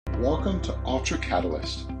Welcome to Ultra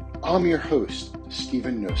Catalyst. I'm your host,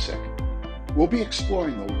 Stephen Nosek. We'll be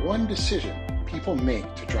exploring the one decision people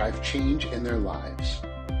make to drive change in their lives.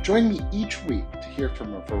 Join me each week to hear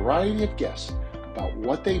from a variety of guests about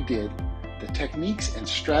what they did, the techniques and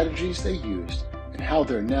strategies they used, and how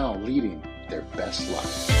they're now leading their best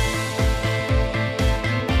lives.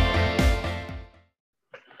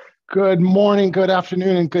 Good morning, good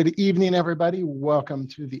afternoon, and good evening, everybody. Welcome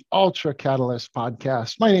to the Ultra Catalyst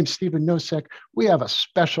podcast. My name's Stephen Nosek. We have a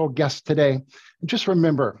special guest today. And just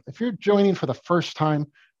remember, if you're joining for the first time,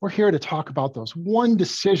 we're here to talk about those one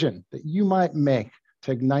decision that you might make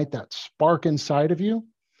to ignite that spark inside of you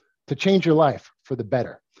to change your life for the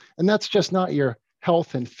better. And that's just not your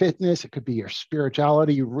health and fitness. It could be your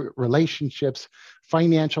spirituality, relationships,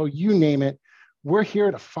 financial, you name it. We're here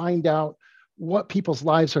to find out what people's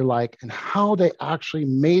lives are like and how they actually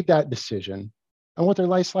made that decision and what their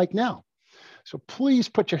life's like now. So please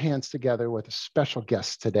put your hands together with a special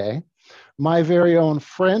guest today. My very own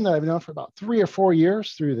friend that I've known for about 3 or 4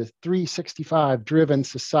 years through the 365 Driven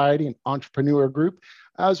Society and Entrepreneur Group,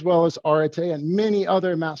 as well as Arete and many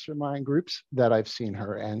other mastermind groups that I've seen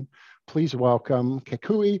her in. Please welcome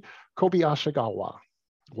Kekui Kobayashigawa.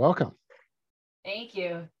 Welcome. Thank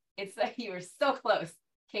you. It's like you were so close.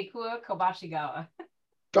 Kekui Kobayashigawa.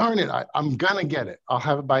 Darn it, I'm gonna get it. I'll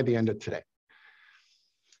have it by the end of today.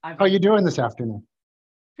 How are you doing this afternoon?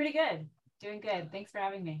 Pretty good. Doing good. Thanks for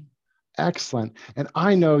having me. Excellent. And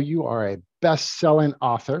I know you are a best-selling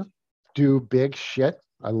author. Do big shit.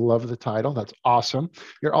 I love the title. That's awesome.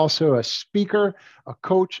 You're also a speaker, a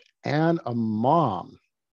coach, and a mom.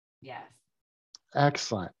 Yes.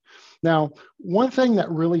 Excellent. Now, one thing that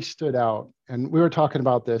really stood out, and we were talking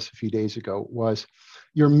about this a few days ago, was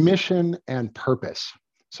your mission and purpose.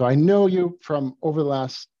 So I know you from over the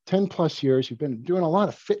last 10 plus years, you've been doing a lot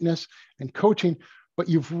of fitness and coaching, but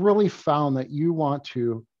you've really found that you want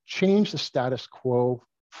to change the status quo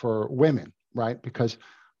for women, right? Because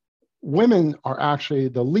women are actually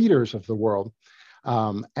the leaders of the world,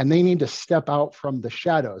 and they need to step out from the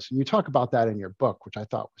shadows. And you talk about that in your book, which I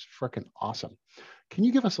thought was freaking awesome. Can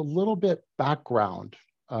you give us a little bit background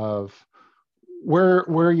of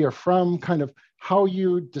where you're from, kind of how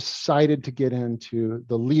you decided to get into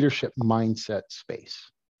the leadership mindset space?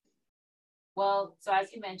 Well, so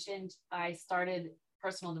as you mentioned, I started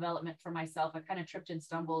personal development for myself. I kind of tripped and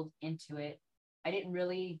stumbled into it. I didn't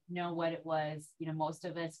really know what it was. You know, most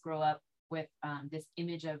of us grow up with this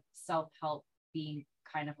image of self-help being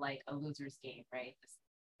kind of like a loser's game, right?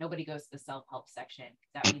 Nobody goes to the self-help section.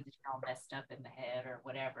 That means that you're all messed up in the head or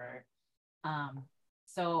whatever.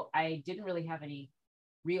 So I didn't really have any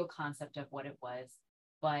real concept of what it was,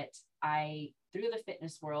 but through the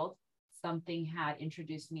fitness world, something had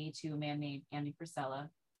introduced me to a man named Andy Frisella,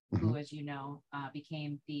 who, as you know,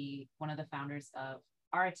 became one of the founders of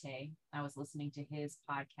Arete. I was listening to his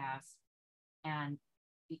podcast, and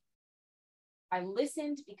I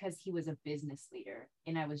listened because he was a business leader,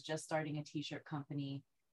 and I was just starting a t-shirt company.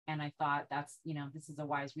 And I thought this is a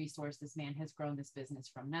wise resource. This man has grown this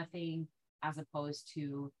business from nothing, as opposed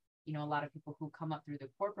to, a lot of people who come up through the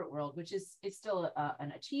corporate world, which is still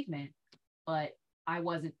an achievement, but I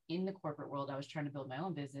wasn't in the corporate world. I was trying to build my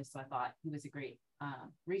own business. So I thought he was a great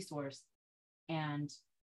resource, and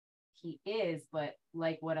he is, but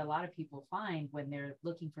like what a lot of people find when they're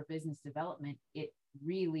looking for business development, the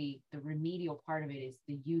remedial part of it is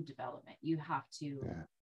the you development. You have to,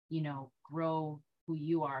 grow who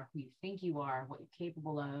you are, who you think you are, what you're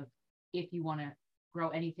capable of. If you want to grow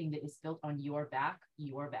anything that is built on your back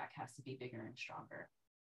has to be bigger and stronger.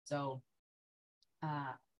 So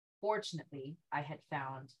fortunately, I had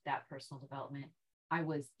found that personal development. I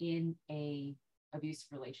was in a abusive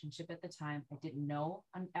relationship at the time. I didn't know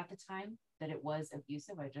at the time that it was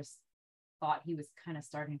abusive. I just thought he was kind of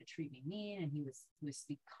starting to treat me mean, and he was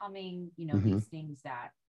becoming, these things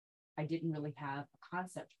that I didn't really have a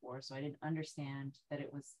concept for. So I didn't understand that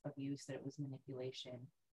it was abuse, that it was manipulation.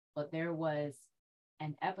 But there was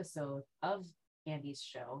an episode of Andy's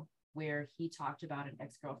show where he talked about an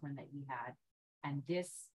ex-girlfriend that he had. And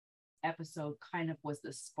this episode kind of was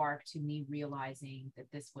the spark to me realizing that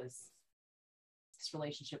this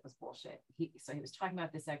relationship was bullshit. So he was talking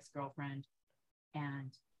about this ex-girlfriend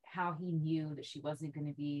and how he knew that she wasn't going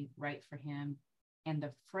to be right for him. And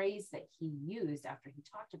the phrase that he used after he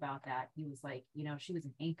talked about that, he was like, she was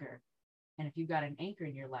an anchor. And if you've got an anchor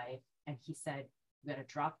in your life, and he said, you got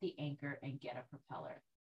to drop the anchor and get a propeller.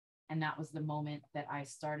 And that was the moment that I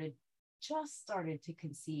started to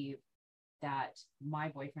conceive that my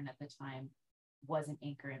boyfriend at the time was an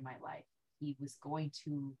anchor in my life. He was going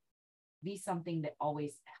to be something that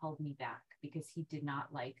always held me back because he did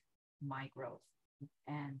not like my growth.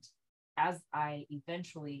 And as I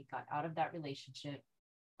eventually got out of that relationship,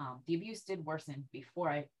 the abuse did worsen before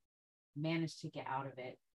I managed to get out of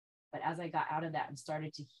it. But as I got out of that and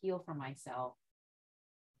started to heal for myself,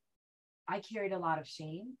 I carried a lot of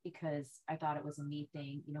shame because I thought it was a me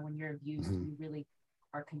thing. You know, when you're abused, you really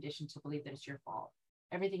are conditioned to believe that it's your fault.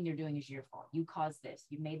 Everything they're doing is your fault. You caused this.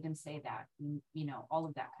 You made them say that, you know, all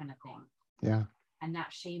of that kind of thing. Yeah. And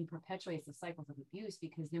that shame perpetuates the cycles of abuse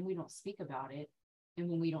because then we don't speak about it. And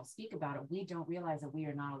when we don't speak about it, we don't realize that we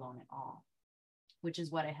are not alone at all, which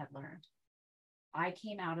is what I had learned. I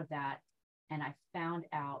came out of that and I found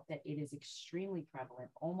out that it is extremely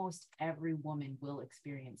prevalent. Almost every woman will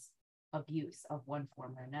experience abuse of one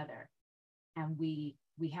form or another. And we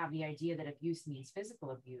have the idea that abuse means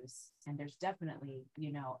physical abuse. And there's definitely,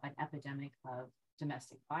 you know, an epidemic of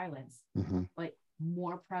domestic violence, but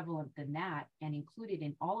more prevalent than that, and included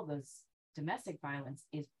in all of those domestic violence,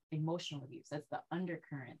 is emotional abuse. That's the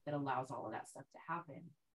undercurrent that allows all of that stuff to happen.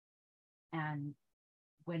 And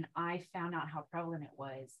when I found out how prevalent it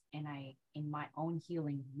was, and I, in my own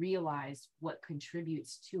healing, realized what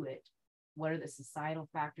contributes to it, what are the societal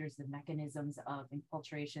factors, the mechanisms of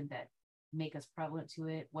infiltration that make us prevalent to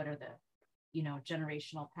it, what are the, you know,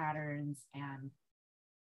 generational patterns, and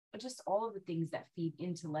just all of the things that feed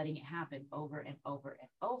into letting it happen over and over and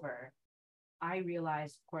over, I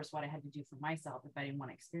realized, of course, what I had to do for myself if I didn't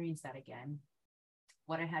want to experience that again,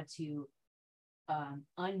 what I had to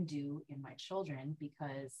undo in my children,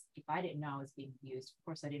 because if I didn't know I was being abused, of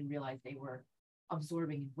course, I didn't realize they were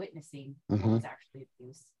absorbing and witnessing what was actually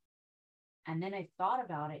abuse. And then I thought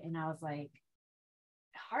about it and I was like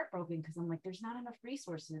heartbroken because I'm like, there's not enough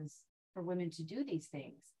resources for women to do these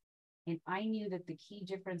things. And I knew that the key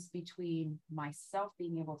difference between myself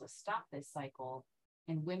being able to stop this cycle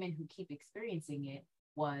and women who keep experiencing it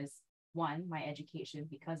was, one, my education,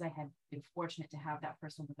 because I had been fortunate to have that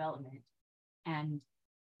personal development, and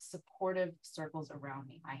supportive circles around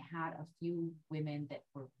me. I had a few women that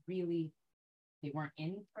were really, they weren't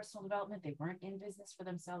in personal development, they weren't in business for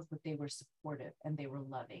themselves, but they were supportive and they were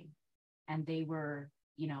loving. And they were,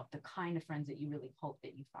 you know, the kind of friends that you really hope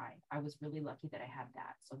that you find. I was really lucky that I had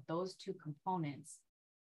that. So those two components,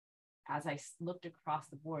 as I looked across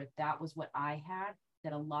the board, that was what I had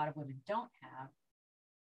that a lot of women don't have.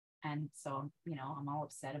 And so, you know, I'm all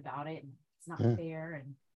upset about it and it's not fair.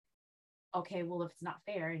 And okay, well, if it's not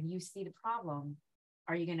fair and you see the problem,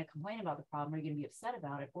 are you going to complain about the problem? Are you going to be upset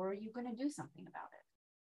about it? Or are you going to do something about it?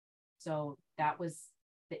 So that was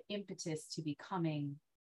the impetus to becoming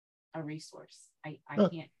a resource. I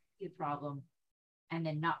can't see the problem and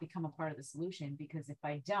then not become a part of the solution, because if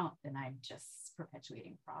I don't, then I'm just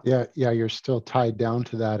perpetuating the problem. Yeah, you're still tied down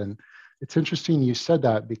to that. And it's interesting you said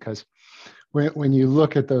that, because when you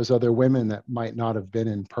look at those other women that might not have been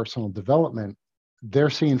in personal development, they're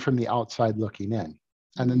seeing from the outside looking in.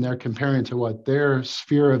 And then they're comparing to what their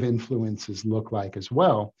sphere of influences look like as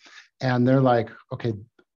well. And they're like, okay,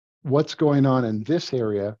 what's going on in this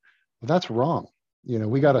area? Well, that's wrong. You know,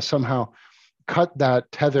 we got to somehow cut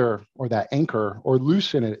that tether or that anchor or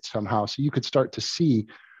loosen it somehow so you could start to see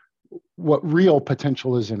what real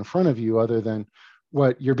potential is in front of you other than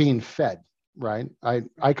what you're being fed, right?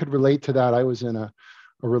 I could relate to that. I was in a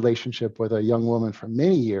relationship with a young woman for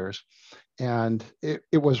many years, and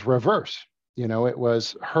it was reverse. You know, it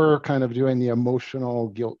was her kind of doing the emotional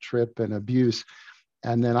guilt trip and abuse.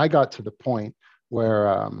 And then I got to the point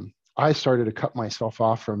where I started to cut myself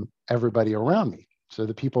off from everybody around me. So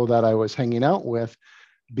the people that I was hanging out with,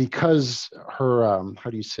 because her, how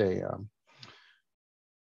do you say,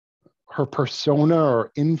 her persona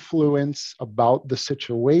or influence about the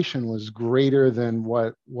situation was greater than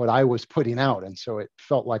what I was putting out. And so it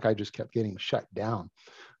felt like I just kept getting shut down.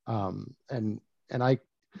 And I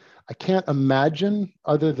can't imagine,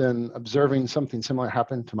 other than observing something similar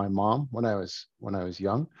happen to my mom when I was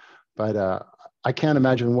young, but I can't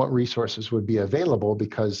imagine what resources would be available,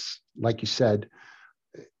 because like you said,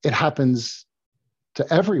 it happens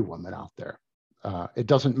to every woman out there. It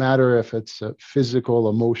doesn't matter if it's physical,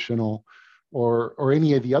 emotional, or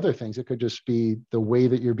any of the other things. It could just be the way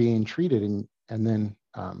that you're being treated. And then,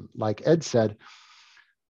 like Ed said,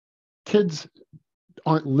 kids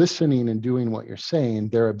aren't listening and doing what you're saying.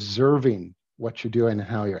 They're observing what you're doing and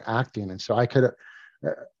how you're acting. And so I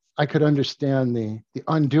could understand the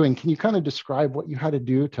undoing. Can you kind of describe what you had to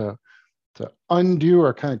do to undo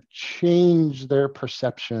or kind of change their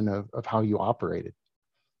perception of how you operated?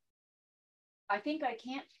 I think I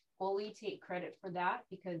can't fully take credit for that,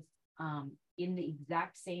 because in the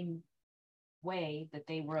exact same way that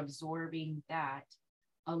they were absorbing that,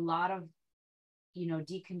 a lot of, you know,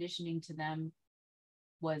 deconditioning to them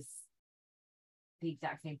was the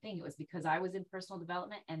exact same thing. It was because I was in personal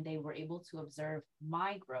development and they were able to observe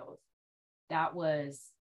my growth. That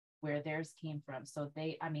was where theirs came from. So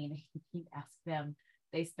they, I mean, you ask them,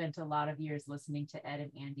 they spent a lot of years listening to Ed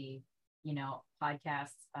and Andy, you know,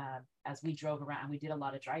 podcasts as we drove around. We did a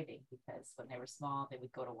lot of driving because when they were small, they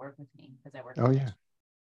would go to work with me because I worked. Oh, yeah.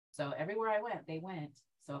 So everywhere I went, they went.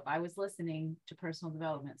 So if I was listening to personal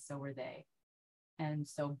development, so were they. And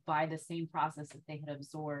so by the same process that they had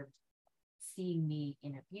absorbed seeing me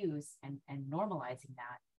in abuse and normalizing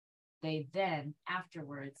that, they then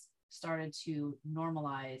afterwards started to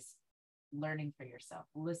normalize learning for yourself,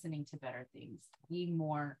 listening to better things, being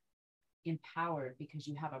more empowered because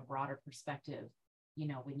you have a broader perspective. You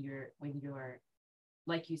know, when you're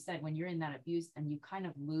like you said, when you're in that abuse and you kind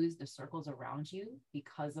of lose the circles around you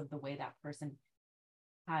because of the way that person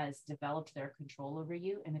has developed their control over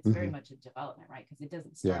you. And it's very much a development, right? Because it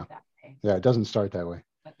doesn't start that way. Yeah, it doesn't start that way.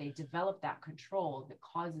 But they develop that control that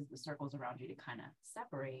causes the circles around you to kind of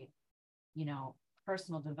separate. You know,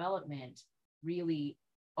 personal development really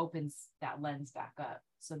opens that lens back up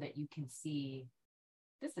so that you can see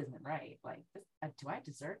this isn't right. Like, this, do I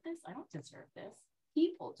deserve this? I don't deserve this.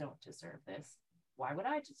 People don't deserve this. Why would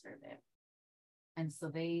I deserve it? And so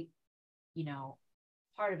they, you know,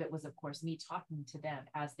 part of it was, of course, me talking to them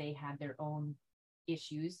as they had their own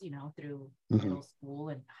issues, you know, through middle school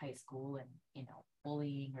and high school and, you know,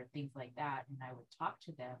 bullying or things like that. And I would talk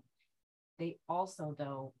to them. They also,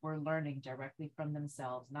 though, were learning directly from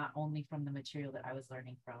themselves, not only from the material that I was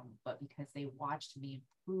learning from, but because they watched me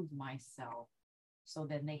improve myself. So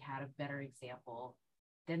then they had a better example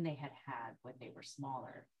than they had when they were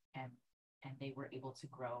smaller, and they were able to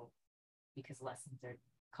grow because lessons are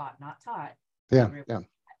caught, not taught. Yeah, they were able to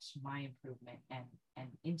catch my improvement and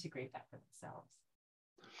integrate that for themselves.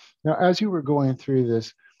 Now, as you were going through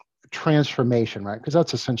this transformation, right? Because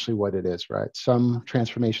that's essentially what it is, right? Some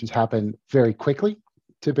transformations happen very quickly.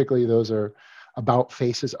 Typically, those are about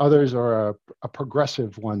faces. Others are a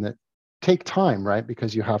progressive one that take time, right?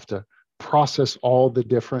 Because you have to process all the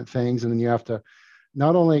different things, and then you have to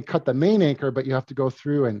not only cut the main anchor, but you have to go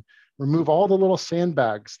through and remove all the little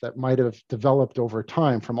sandbags that might have developed over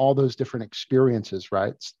time from all those different experiences,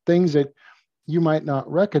 right? Things that you might not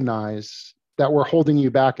recognize that were holding you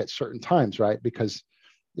back at certain times, right? Because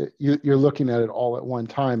you're looking at it all at one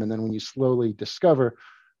time. And then when you slowly discover,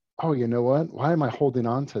 oh, you know what? Why am I holding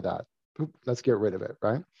on to that? Oop, let's get rid of it,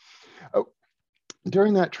 right? Oh,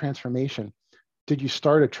 during that transformation, did you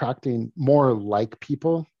start attracting more like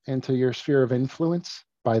people into your sphere of influence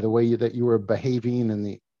by the way that you were behaving and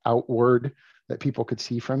the outward that people could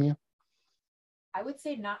see from you? I would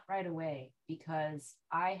say not right away, because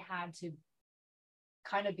I had to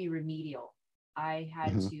kind of be remedial. I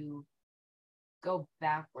had to go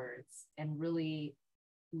backwards and really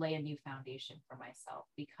lay a new foundation for myself,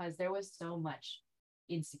 because there was so much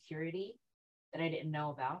insecurity that I didn't know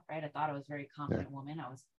about, right? I thought I was a very confident woman. I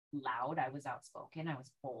was loud. I was outspoken. I was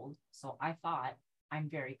bold. So I thought I'm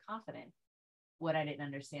very confident. What I didn't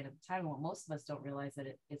understand at the time, what most of us don't realize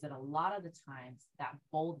is that a lot of the times that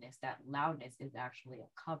boldness, that loudness is actually a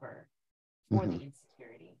cover for the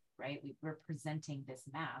insecurity, right? We're presenting this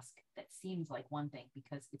mask that seems like one thing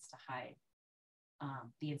because it's to hide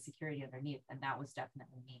the insecurity underneath. And that was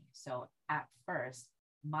definitely me. So at first,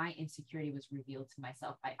 my insecurity was revealed to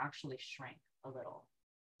myself. I actually shrank a little.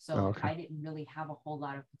 So I didn't really have a whole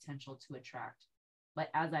lot of potential to attract. But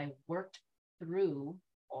as I worked through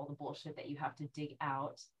all the bullshit that you have to dig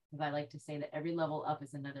out, because I like to say that every level up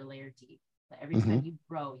is another layer deep. But every time you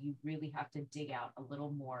grow, you really have to dig out a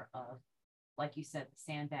little more of, like you said, the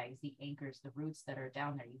sandbags, the anchors, the roots that are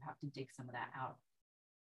down there. You have to dig some of that out.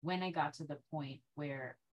 When I got to the point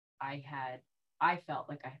where I felt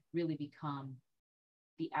like I had really become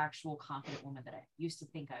the actual confident woman that I used to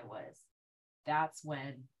think I was, that's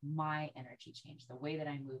when my energy changed. The way that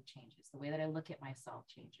I move changes. The way that I look at myself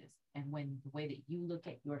changes. And when the way that you look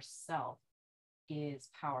at yourself is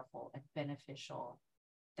powerful and beneficial,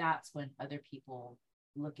 that's when other people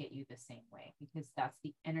look at you the same way, because that's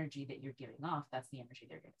the energy that you're giving off. That's the energy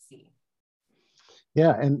they're going to see.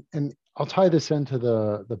 Yeah, and I'll tie this into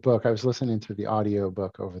the book. I was listening to the audio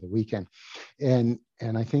book over the weekend, and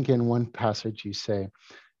I think in one passage you say,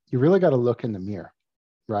 you really got to look in the mirror,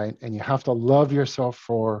 right? And you have to love yourself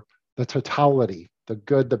for the totality, the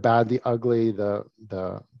good, the bad, the ugly, the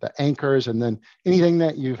anchors, and then anything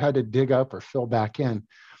that you've had to dig up or fill back in.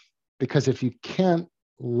 Because if you can't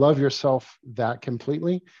love yourself that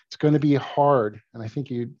completely, it's going to be hard. And I think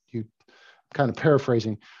you kind of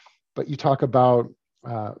paraphrasing, but you talk about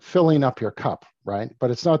filling up your cup, right? But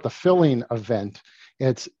it's not the filling event,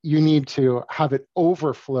 It's you need to have it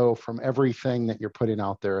overflow from everything that you're putting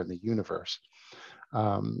out there in the universe.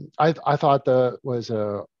 I thought that was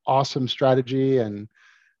a awesome strategy and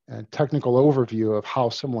technical overview of how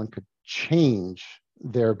someone could change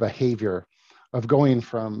their behavior of going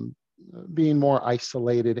from being more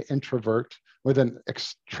isolated introvert with an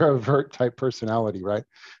extrovert type personality, right,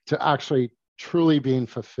 to actually truly being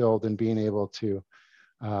fulfilled and being able to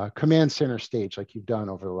command center stage like you've done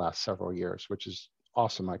over the last several years, which is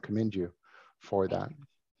awesome. I commend you for that.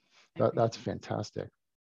 That's fantastic.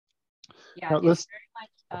 Yeah, Now, it's very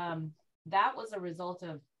much that was a result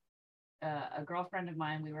of a girlfriend of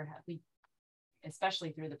mine. We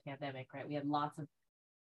especially through the pandemic, right? We had lots of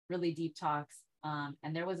really deep talks,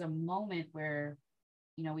 and there was a moment where,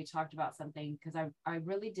 you know, we talked about something because I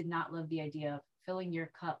really did not love the idea of filling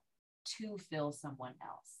your cup to fill someone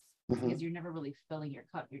else, because you're never really filling your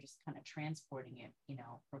cup. You're just kind of transporting it, you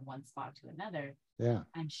know, from one spot to another. Yeah.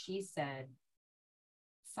 And she said,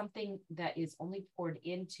 something that is only poured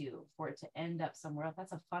into for it to end up somewhere else,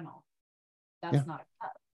 that's a funnel. That's not a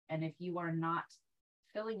cup. And if you are not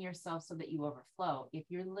filling yourself so that you overflow, if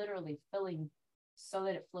you're literally filling so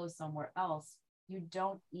that it flows somewhere else, you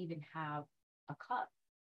don't even have a cup.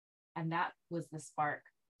 And that was the spark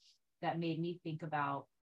that made me think about,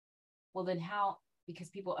 well, then how, because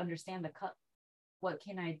people understand the cup, what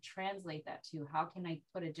can I translate that to? How can I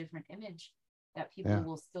put a different image that people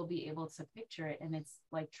will still be able to picture it? And it's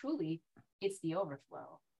like, truly, it's the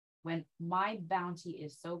overflow. When my bounty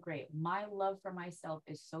is so great, my love for myself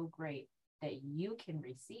is so great that you can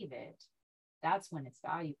receive it, that's when it's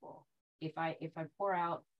valuable. If I pour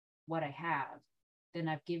out what I have, then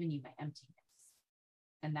I've given you my emptiness.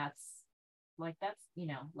 And that's, you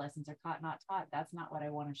know, lessons are caught, not taught. That's not what I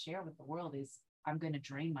want to share with the world. Is I'm going to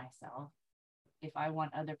drain myself if I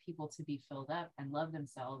want other people to be filled up and love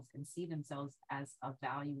themselves and see themselves as a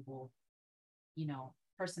valuable, you know,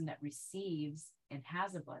 person that receives and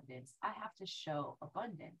has abundance. I have to show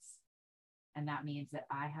abundance. And that means that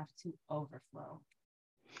I have to overflow.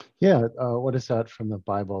 Yeah. What is that from the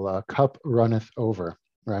Bible? Cup runneth over,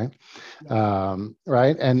 right?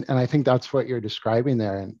 Right. And I think that's what you're describing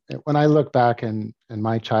there. And when I look back in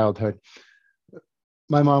my childhood,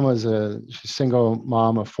 my mom was a single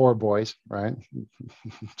mom of 4 boys, right?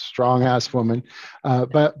 Strong ass woman.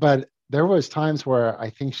 But there was times where I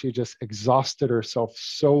think she just exhausted herself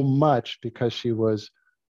so much because she was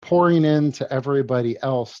pouring into everybody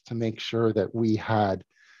else to make sure that we had,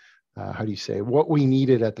 how do you say, what we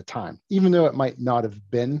needed at the time, even though it might not have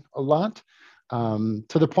been a lot, to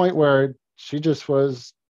the point where she just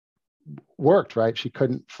was worked, right? She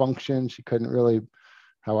couldn't function. She couldn't really,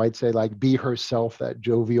 how I'd say, like be herself, that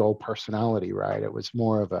jovial personality, right? It was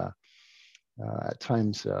more of a, at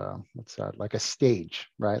times, what's that, like a stage,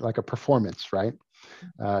 right? Like a performance, right?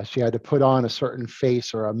 She had to put on a certain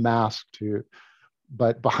face or a mask to,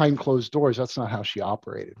 but behind closed doors, that's not how she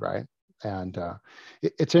operated, right? And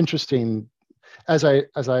it's interesting as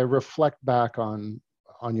I reflect back on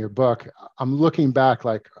your book. I'm looking back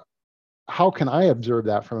like, how can I observe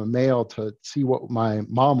that from a male to see what my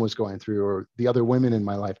mom was going through or the other women in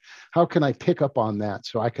my life? How can I pick up on that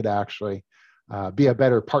so I could actually be a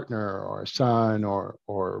better partner or a son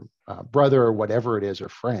or brother or whatever it is, or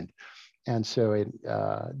friend? And so it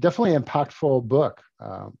definitely impactful book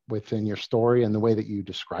within your story and the way that you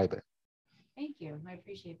describe it. Thank you. I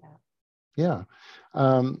appreciate that. Yeah.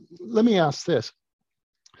 Let me ask this.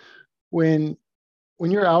 When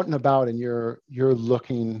you're out and about and you're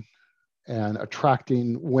looking and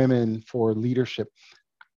attracting women for leadership,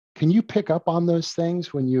 can you pick up on those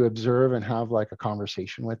things when you observe and have like a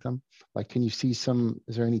conversation with them? Like, can you see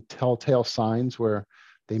is there any telltale signs where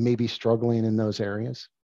they may be struggling in those areas?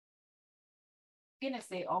 I'm going to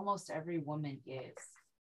say almost every woman is,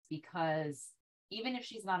 because even if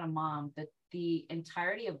she's not a mom, the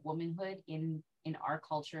entirety of womanhood in our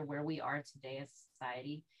culture, where we are today as a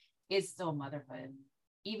society, is still motherhood.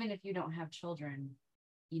 Even if you don't have children,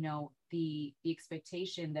 you know, the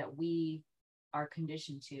expectation that we are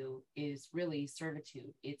conditioned to is really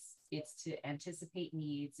servitude. It's to anticipate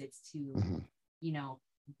needs. It's to, you know,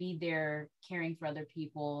 be there caring for other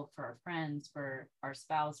people, for our friends, for our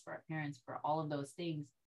spouse, for our parents, for all of those things.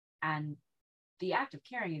 And the act of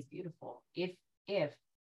caring is beautiful if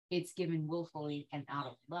it's given willfully and out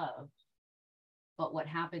of love. But what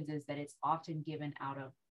happens is that it's often given out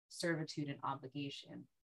of servitude and obligation,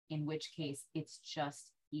 in which case it's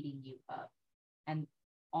just eating you up. And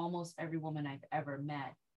almost every woman I've ever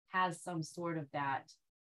met has some sort of that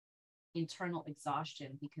internal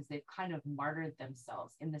exhaustion, because they've kind of martyred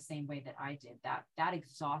themselves in the same way that I did. That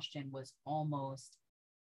exhaustion was almost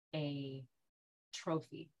a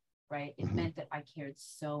trophy, right? It meant that I cared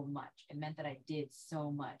so much. It meant that I did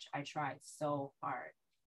so much. I tried so hard.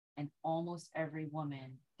 And almost every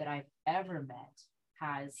woman that I've ever met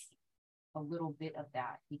has a little bit of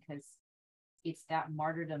that, because it's that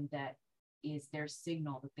martyrdom that is their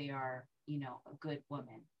signal that they are, a good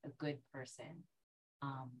woman, a good person.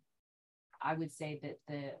 I would say that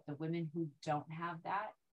the women who don't have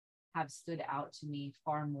that have stood out to me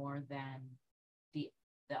far more than the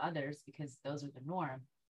others, because those are the norm.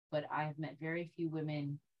 But I have met very few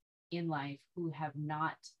women in life who have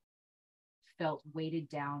not felt weighted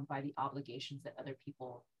down by the obligations that other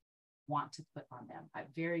people want to put on them. I have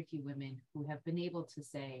very few women who have been able to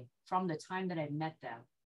say from the time that I've met them,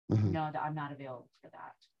 no, that I'm not available for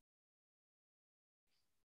that.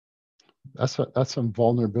 That's some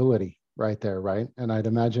vulnerability right there, right? And I'd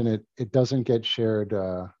imagine it doesn't get shared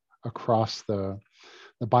across the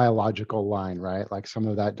biological line, right? Like some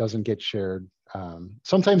of that doesn't get shared.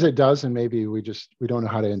 Sometimes it does, and maybe we don't know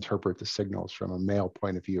how to interpret the signals from a male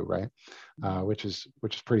point of view, right? Which is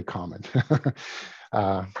pretty common.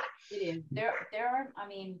 It is. There are, I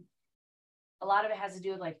mean, a lot of it has to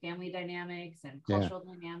do with like family dynamics and cultural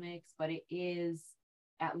dynamics, but it is,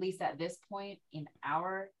 at least at this point in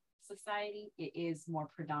our society, it is more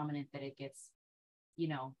predominant that it gets,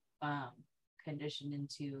 conditioned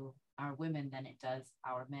into our women than it does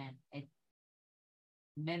our men.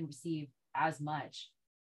 Men receive as much,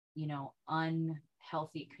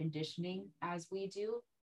 unhealthy conditioning as we do.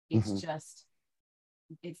 It's just,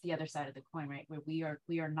 it's the other side of the coin, right? Where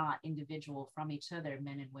we are not individual from each other.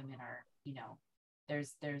 Men and women are,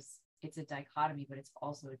 there's it's a dichotomy, but it's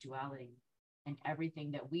also a duality. And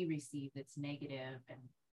everything that we receive that's negative and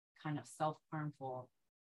kind of self-harmful,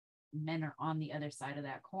 men are on the other side of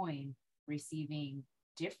that coin, receiving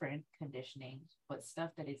different conditioning, but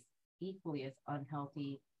stuff that is equally as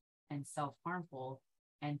unhealthy and self-harmful.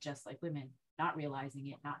 And just like women, not realizing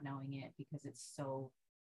it, not knowing it, because it's so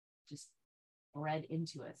just bred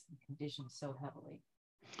into us and conditioned so heavily.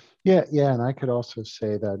 Yeah, and I could also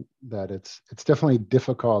say that it's definitely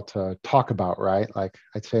difficult to talk about, right? Like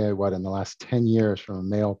I'd say, in the last 10 years, from a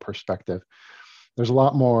male perspective, there's a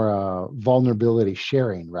lot more vulnerability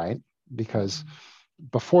sharing, right? Because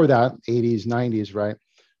before that, 80s, 90s, right,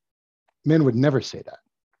 men would never say that,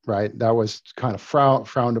 right? That was kind of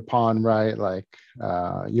frowned upon, right? Like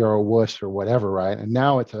you're a wuss or whatever, right? And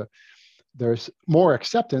now there's more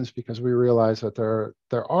acceptance, because we realize that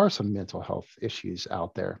there are some mental health issues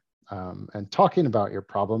out there, and talking about your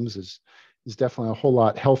problems is definitely a whole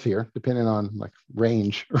lot healthier, depending on like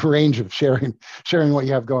range of sharing what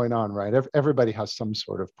you have going on, right? Everybody has some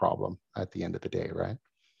sort of problem at the end of the day, right?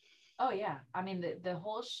 Oh yeah, I mean the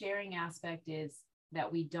whole sharing aspect is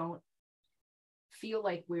that we don't feel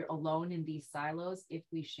like we're alone in these silos if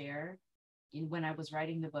we share. When I was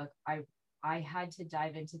writing the book, I had to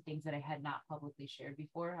dive into things that I had not publicly shared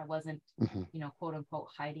before. I wasn't, quote unquote,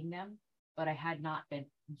 hiding them, but I had not been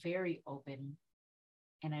very open.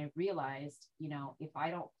 And I realized, if I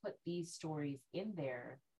don't put these stories in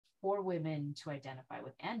there for women to identify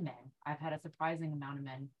with, and men, I've had a surprising amount of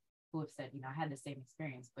men who have said, I had the same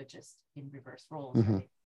experience, but just in reverse roles, right?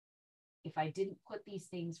 If I didn't put these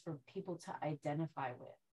things for people to identify with,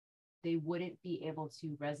 they wouldn't be able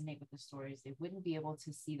to resonate with the stories. They wouldn't be able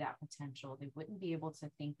to see that potential. They wouldn't be able to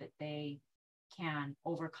think that they can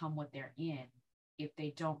overcome what they're in if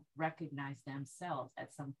they don't recognize themselves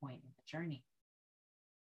at some point in the journey.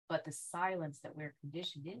 But the silence that we're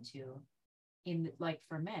conditioned into, like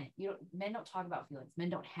for men, men don't talk about feelings. Men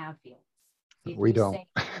don't have feelings. If We you don't. say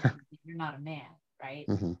you're not a man, right?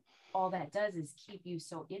 All that does is keep you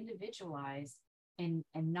so individualized and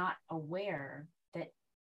not aware that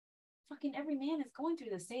fucking every man is going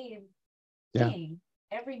through the same thing.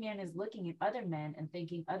 Every man is looking at other men and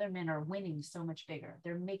thinking other men are winning so much bigger.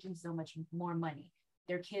 They're making so much more money.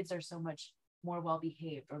 Their kids are so much more well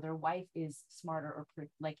behaved, or their wife is smarter, or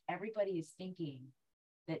like everybody is thinking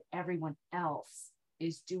that everyone else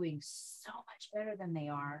is doing so much better than they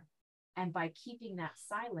are. And by keeping that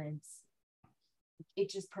silence, it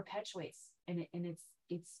just perpetuates, and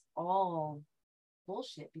it's all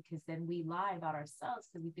bullshit, because then we lie about ourselves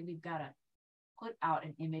because we think we've got to put out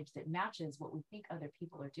an image that matches what we think other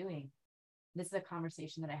people are doing. This is a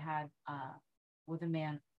conversation that I had with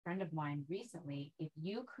a friend of mine recently. If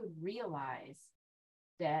you could realize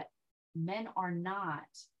that men are not,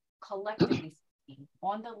 collectively speaking,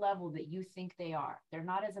 on the level that you think they are, they're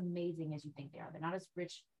not as amazing as you think they are, they're not as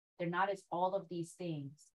rich, they're not as all of these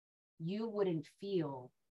things, you wouldn't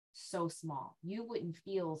feel so small. You wouldn't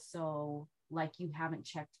feel so like you haven't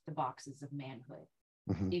checked the boxes of manhood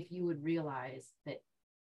if you would realize that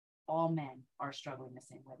all men are struggling the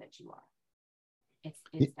same way that you are.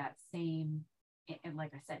 It's that same, and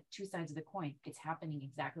like I said, two sides of the coin. It's happening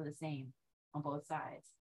exactly the same on both sides,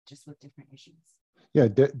 just with different issues. Yeah,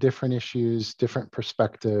 different issues, different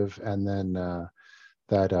perspective, and then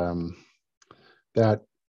that that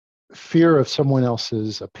fear of someone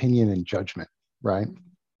else's opinion and judgment, right?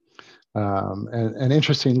 And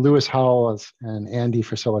interesting, Lewis Howell and Andy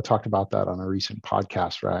Frisella talked about that on a recent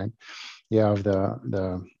podcast, right? You have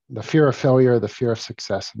the fear of failure, the fear of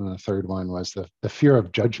success, and then the third one was the fear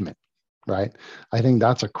of judgment, right? I think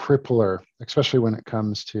that's a crippler, especially when it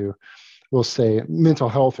comes to, we'll say, mental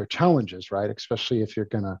health or challenges, right? Especially if you're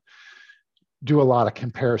going to do a lot of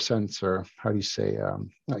comparisons, or how do you say,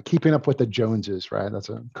 like keeping up with the Joneses, right? That's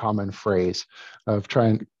a common phrase of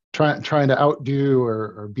trying to outdo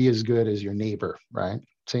or be as good as your neighbor, right?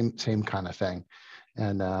 Same kind of thing.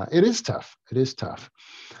 And it is tough. It is tough.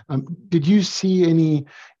 Did you see any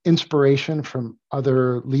inspiration from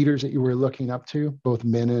other leaders that you were looking up to, both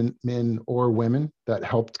men or women, that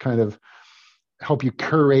helped kind of help you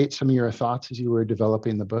curate some of your thoughts as you were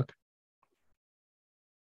developing the book?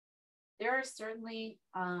 There are certainly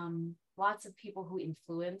lots of people who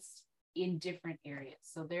influenced in different areas.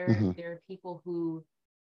 So there are people who,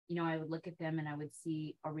 I would look at them and I would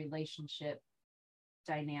see a relationship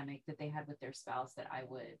dynamic that they had with their spouse that I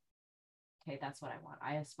would, okay, that's what I want.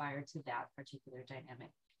 I aspire to that particular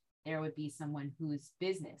dynamic. There would be someone whose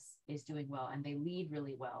business is doing well and they lead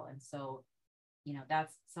really well. And so,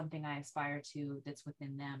 that's something I aspire to that's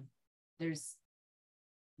within them.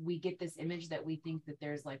 We get this image that we think that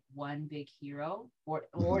there's like one big hero or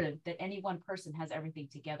that any one person has everything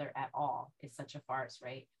together at all. It's such a farce,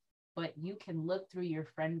 right? But you can look through your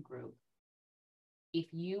friend group. If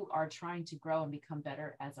you are trying to grow and become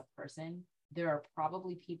better as a person, there are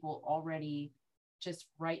probably people already just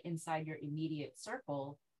right inside your immediate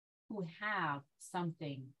circle who have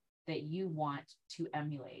something that you want to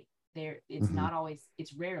emulate. It's not always,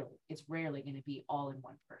 it's rarely going to be all in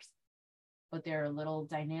one person. But there are little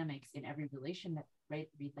dynamics in every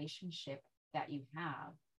relationship that you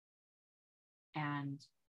have. And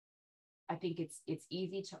I think it's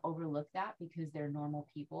easy to overlook that because they're normal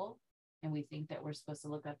people. And we think that we're supposed to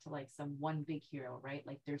look up to like some one big hero, right?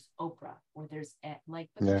 Like there's Oprah or there's but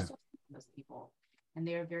there's so many of those people and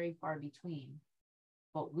they're very far between.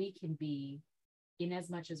 But we can be, in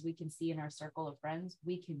as much as we can see in our circle of friends,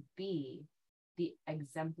 we can be the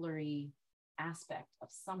exemplary aspect of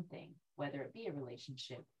something, whether it be a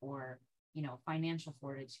relationship or financial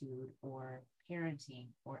fortitude or parenting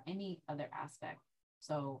or any other aspect.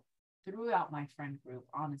 So throughout my friend group,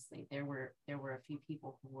 honestly, there were a few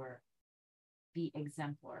people who were the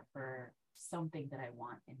exemplar for something that I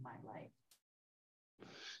want in my life.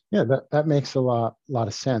 Yeah, that makes a lot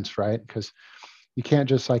of sense, right? Because you can't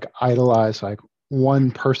just like idolize like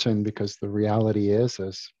one person, because the reality is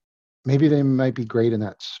maybe they might be great in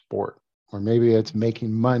that sport, or maybe it's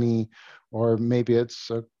making money, or maybe it's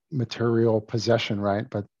a material possession, right?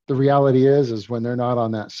 But the reality is when they're not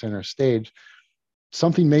on that center stage,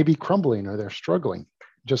 something may be crumbling or they're struggling,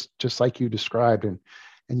 just like you described. And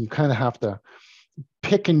you kind of have to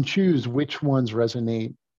pick and choose which ones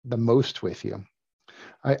resonate the most with you.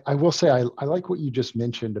 I will say, I like what you just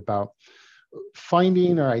mentioned about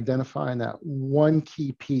finding or identifying that one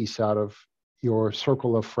key piece out of your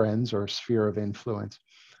circle of friends or sphere of influence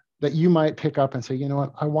that you might pick up and say, you know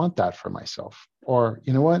what, I want that for myself. Or,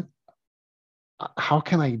 you know what, how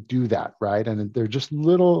can I do that, right? And they're just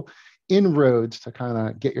little inroads to kind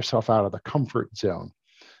of get yourself out of the comfort zone,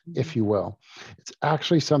 if you will. It's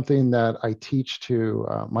actually something that I teach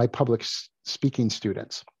to my public speaking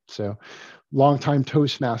students. So longtime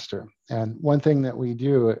Toastmaster. And one thing that we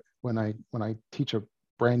do when I teach a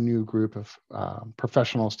brand new group of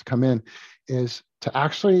professionals to come in is to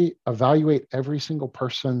actually evaluate every single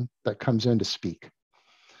person that comes in to speak,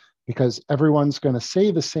 because everyone's going to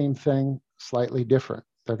say the same thing slightly different.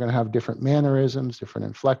 They're going to have different mannerisms, different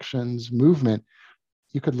inflections, movement.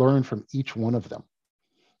 You could learn from each one of them.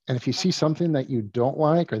 And if you see something that you don't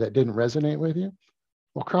like or that didn't resonate with you,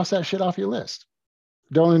 well, cross that shit off your list.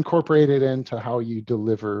 Don't incorporate it into how you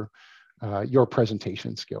deliver your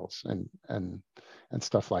presentation skills and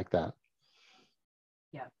stuff like that.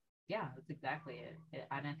 Yeah, that's exactly it.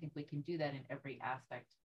 And I think we can do that in every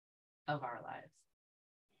aspect of our lives.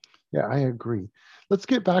 Yeah, I agree. Let's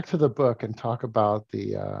get back to the book and talk about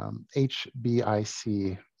the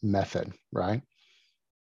HBIC method, right?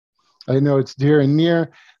 I know it's dear and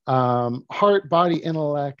near. Heart, body,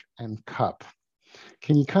 intellect, and cup.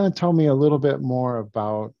 Can you kind of tell me a little bit more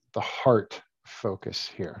about the heart focus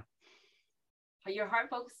here? your heart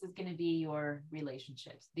focus is going to be your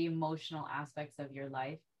relationships, the emotional aspects of your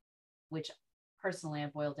life, which personally I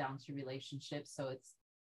boil down to relationships. So it's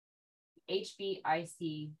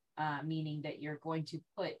HBIC, meaning that you're going to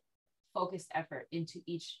put focused effort into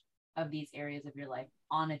each of these areas of your life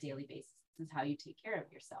on a daily basis. This is how you take care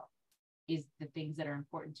of yourself, is the things that are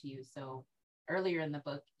important to you. So earlier in the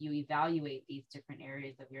book, you evaluate these different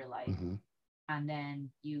areas of your life, and then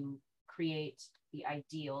you create the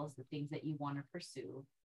ideals, the things that you want to pursue.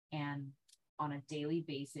 And on a daily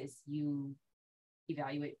basis, you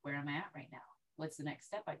evaluate, where am I at right now? What's the next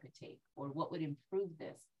step I could take? Or what would improve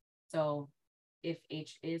this? So if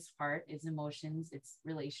H is heart, is emotions, it's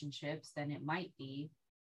relationships, then it might be,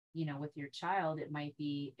 with your child, it might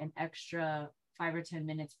be an extra 5 or 10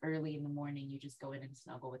 minutes early in the morning. You just go in and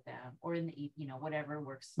snuggle with them, or in the, whatever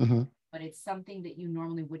works. But it's something that you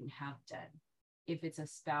normally wouldn't have done. If it's a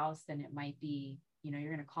spouse, then it might be, you're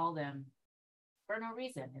going to call them for no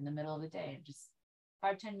reason in the middle of the day, and just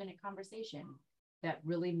 5-10 minute conversation that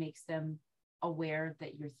really makes them aware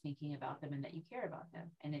that you're thinking about them and that you care about them.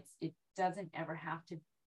 And it doesn't ever have to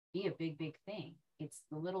be a big thing. It's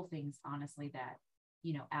the little things, honestly, that,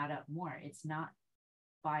 add up more. It's not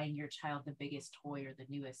buying your child the biggest toy or the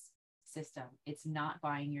newest system. It's not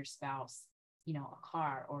buying your spouse, a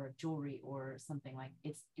car or jewelry or something. Like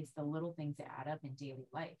it's the little things that add up in daily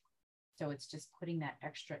life. So it's just putting that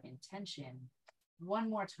extra intention one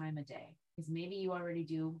more time a day, because maybe you already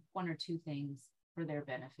do one or two things for their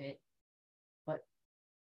benefit, but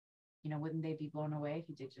wouldn't they be blown away if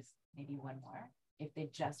you did just maybe one more? If they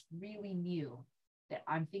just really knew that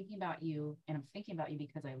I'm thinking about you, and I'm thinking about you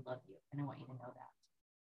because I love you and I want you to know that.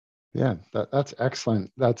 Yeah, that's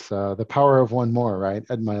excellent. That's the power of one more, right?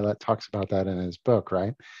 Ed Mylett talks about that in his book,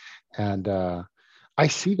 right? And I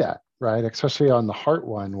see that, right? Especially on the heart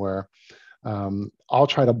one, where I'll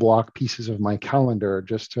try to block pieces of my calendar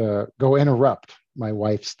just to go interrupt my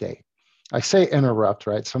wife's day. I say interrupt,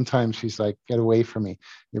 right? Sometimes she's like, get away from me.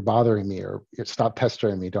 You're bothering me, or stop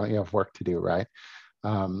pestering me. Don't you have work to do, right?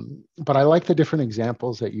 But I like the different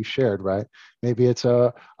examples that you shared, right? Maybe it's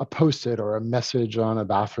a post-it or a message on a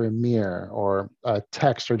bathroom mirror, or a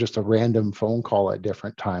text, or just a random phone call at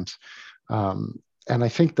different times. And I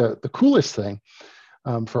think the coolest thing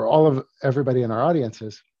for all of everybody in our audience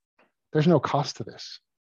is there's no cost to this,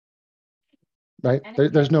 right?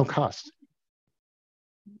 There's no cost.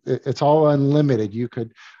 It's all unlimited. You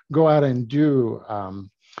could go out and do,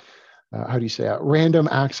 how do you say, random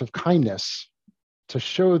acts of kindness to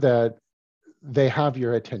show that they have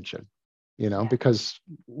your attention, because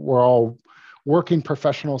we're all working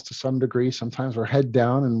professionals to some degree. Sometimes we're head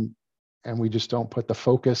down, and we just don't put the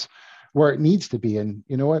focus where it needs to be. And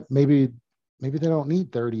you know what? Maybe they don't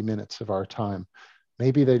need 30 minutes of our time.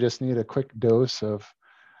 Maybe they just need a quick dose of,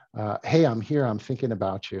 hey, I'm here. I'm thinking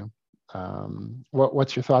about you.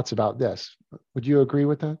 What's your thoughts about this? Would you agree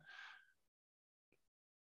with that?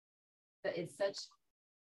 It's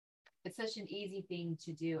such an easy thing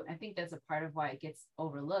to do. I think that's a part of why it gets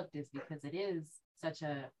overlooked, is because it is such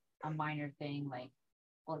a minor thing. Like,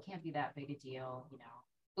 well, it can't be that big a deal,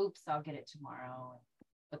 oops, I'll get it tomorrow.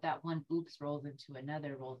 But that one oops rolls into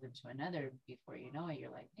another. Before you know it,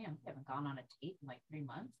 you're like, damn, we haven't gone on a date in like 3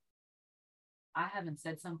 months. I haven't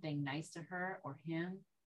said something nice to her or him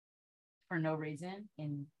for no reason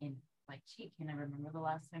in like, gee, can I remember the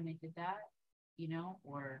last time I did that?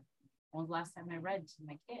 Or when was the last time I read to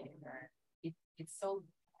my kid? Or it's so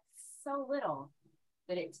little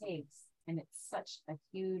that it takes, and it's such a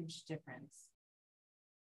huge difference.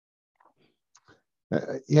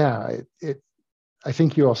 I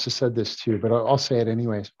think you also said this too, but I'll say it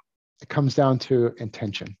anyways. It comes down to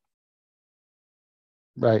intention,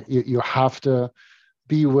 right? You have to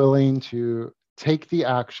be willing to take the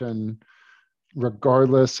action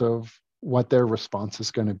regardless of what their response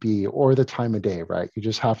is going to be, or the time of day, right?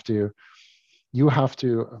 You have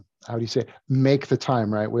to, how do you say, make the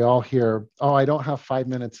time, right? We all hear, oh, I don't have 5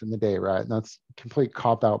 minutes in the day, right? And that's complete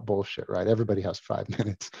cop out bullshit, right? Everybody has 5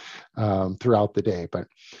 minutes throughout the day. But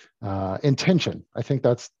intention, I think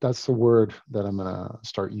that's the word that I'm going to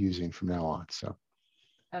start using from now on. So.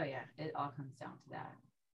 Oh yeah, it all comes down to that.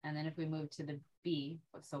 And then if we move to the B,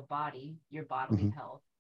 so body, your bodily health.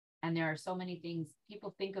 And there are so many things,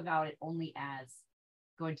 people think about it only as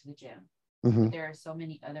going to the gym. But there are so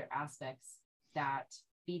many other aspects that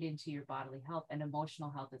feed into your bodily health, and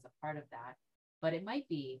emotional health is a part of that. But it might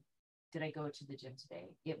be, did I go to the gym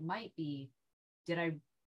today? It might be, did I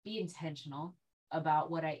be intentional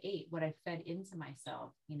about what I ate, what I fed into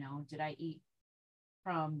myself? Did I eat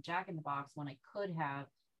from Jack in the Box when I could have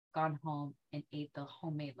gone home and ate the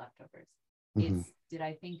homemade leftovers? It's Did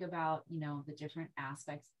I think about, the different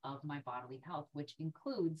aspects of my bodily health, which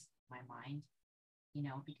includes my mind,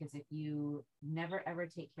 because if you never ever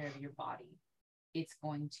take care of your body, it's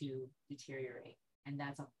going to deteriorate. And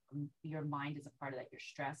your mind is a part of that. Your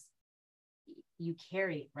stress, you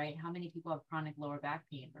carry, right? How many people have chronic lower back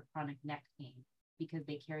pain or chronic neck pain because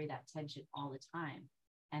they carry that tension all the time?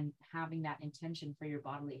 And having that intention for your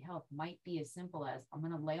bodily health might be as simple as, I'm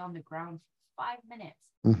going to lay on the ground for 5 minutes,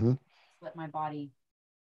 let my body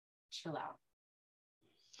chill out.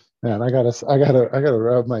 Man, I gotta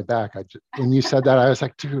rub my back. When you said that, I was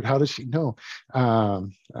like, dude, how does she know?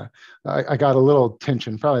 I got a little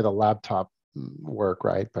tension, probably the laptop work,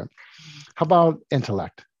 right? But how about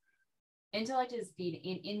intellect? Intellect is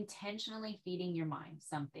intentionally feeding your mind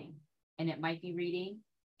something. And it might be reading,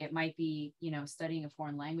 it might be, studying a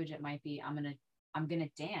foreign language. It might be, I'm gonna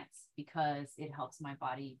dance because it helps my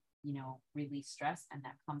body, release stress, and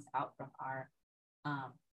that comes out from our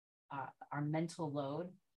mental load.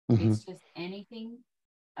 It's just anything,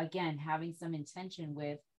 again, having some intention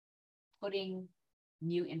with putting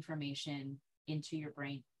new information into your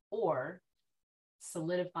brain or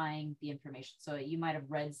solidifying the information. So you might have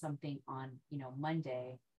read something on,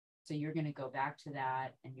 Monday. So you're going to go back to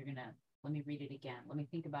that and you're going to, let me read it again. Let me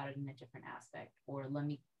think about it in a different aspect, or let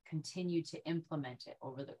me continue to implement it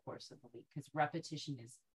over the course of the week, because repetition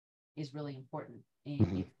is really important.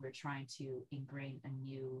 And if we're trying to ingrain a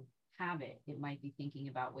new habit, it might be thinking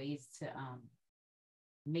about ways to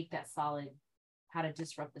make that solid, how to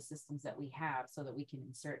disrupt the systems that we have so that we can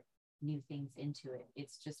insert new things into it.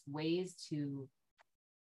 It's just ways to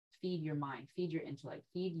feed your mind, feed your intellect,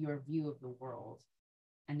 feed your view of the world.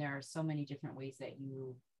 And there are so many different ways that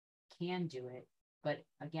you can do it. But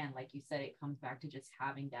again, like you said, it comes back to just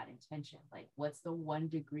having that intention. Like, what's the 1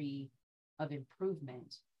 degree of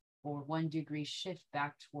improvement or 1 degree shift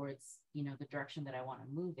back towards, the direction that I want to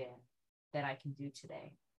move in that I can do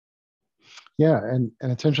today? Yeah, and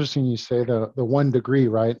it's interesting you say the 1 degree,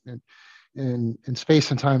 right? And in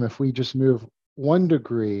space and time, if we just move 1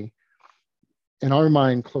 degree in our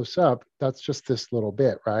mind close up, that's just this little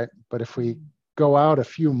bit, right? But if we go out a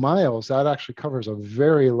few miles, that actually covers a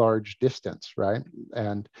very large distance, right?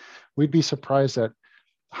 And we'd be surprised at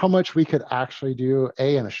how much we could actually do,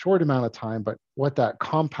 in a short amount of time, but what that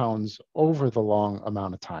compounds over the long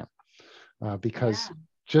amount of time. Because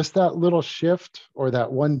just that little shift or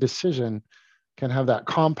that one decision can have that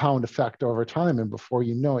compound effect over time. And before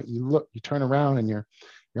you know it, you turn around and you're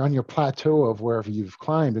on your plateau of wherever you've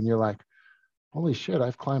climbed, and you're like, holy shit,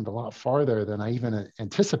 I've climbed a lot farther than I even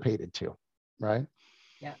anticipated to, right?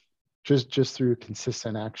 Yeah. Just through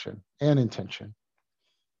consistent action and intention.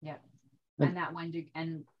 Yeah. And that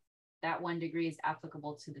 1 degree is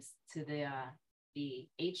applicable to the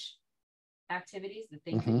H activities, the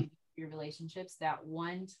things that you do for your relationships. That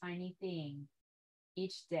one tiny thing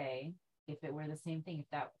each day, if it were the same thing,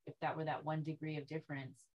 if that were that 1 degree of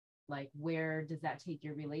difference, like, where does that take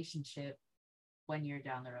your relationship 1 year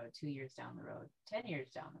down the road, 2 years down the road, 10 years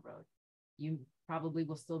down the road? You probably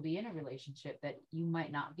will still be in a relationship that you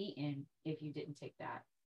might not be in if you didn't take that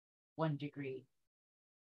 1 degree,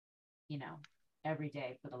 every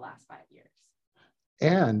day for the last 5 years.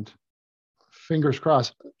 And fingers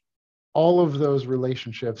crossed, all of those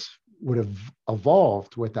relationships would have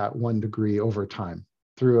evolved with that 1 degree over time.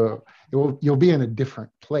 You'll be in a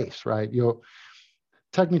different place, right? You'll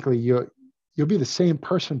be the same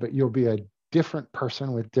person, but you'll be a different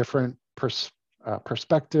person with different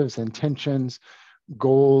perspectives, intentions,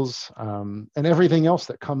 goals, and everything else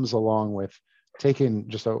that comes along with taking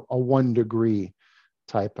just a 1 degree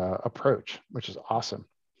type approach, which is awesome.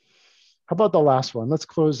 How about the last one? Let's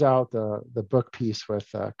close out the book piece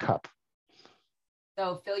with cup.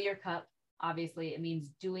 So fill your cup. Obviously, it means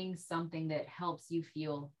doing something that helps you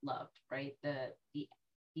feel loved, right? The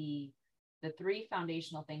 3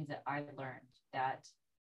 foundational things that I learned that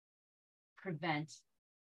prevent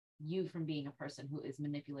you from being a person who is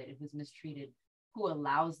manipulated, who's mistreated, who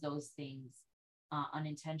allows those things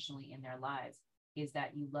unintentionally in their lives, is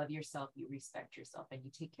that you love yourself, you respect yourself, and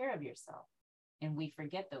you take care of yourself. And we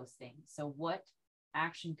forget those things. So what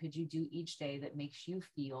action could you do each day that makes you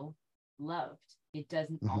feel loved? It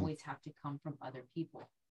doesn't always have to come from other people.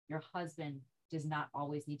 Your husband does not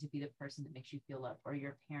always need to be the person that makes you feel loved, or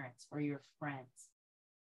your parents, or your friends.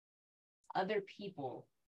 Other people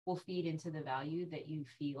will feed into the value that you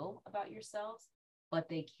feel about yourselves, but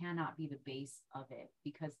they cannot be the base of it,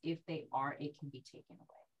 because if they are, it can be taken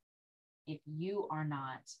away. If you are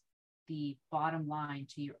not the bottom line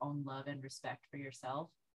to your own love and respect for yourself,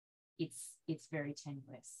 it's very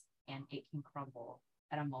tenuous, and it can crumble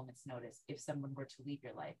at a moment's notice if someone were to leave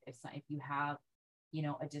your life. If you have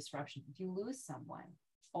a disruption, if you lose someone,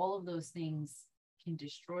 all of those things can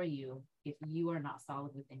destroy you if you are not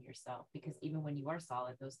solid within yourself, because even when you are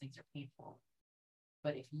solid, those things are painful.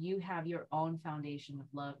 But if you have your own foundation of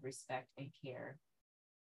love, respect, and care,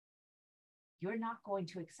 you're not going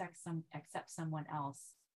to accept someone else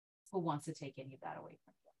who wants to take any of that away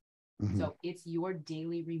from you. Mm-hmm. So it's your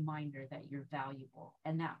daily reminder that you're valuable.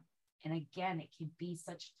 And again, it can be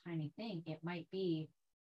such a tiny thing. It might be,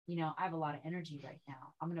 I have a lot of energy right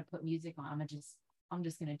now. I'm going to put music on. I'm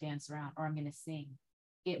just going to dance around, or I'm going to sing.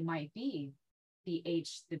 It might be the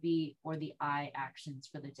H, the B, or the I actions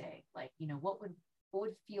for the day. Like, what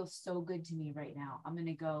would feel so good to me right now? I'm going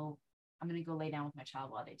to go lay down with my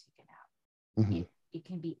child while they take a nap. Mm-hmm. It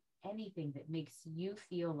can be anything that makes you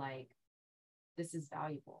feel like this is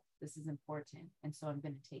valuable, this is important, and so I'm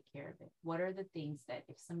going to take care of it. What are the things that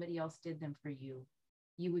if somebody else did them for you,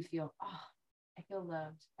 you would feel, oh, I feel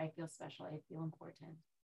loved, I feel special, I feel important.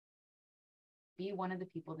 Be one of the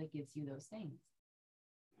people that gives you those things.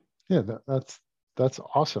 Yeah, that's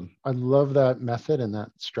awesome. I love that method and that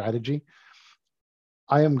strategy.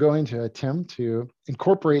 I am going to attempt to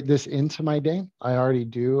incorporate this into my day. I already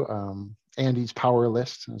do Andy's power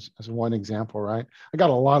list as one example, right? I got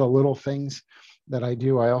a lot of little things that I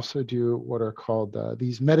do. I also do what are called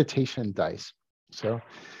these meditation dice. So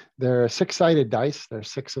they're 6-sided dice.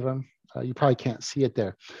 There's 6 of them. You probably can't see it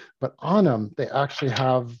there, but on them, they actually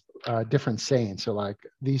have different sayings. So like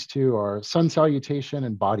these 2 are sun salutation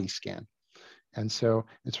and body scan. And so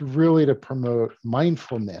it's really to promote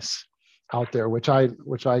mindfulness out there, which I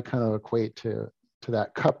kind of equate to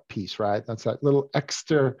that cup piece, right? That's that little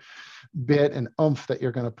extra bit and oomph that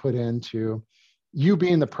you're going to put into you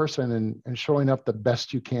being the person and showing up the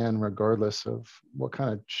best you can, regardless of what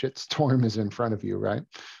kind of shit storm is in front of you, right?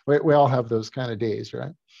 We all have those kind of days,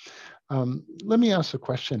 right? Let me ask a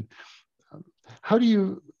question. How do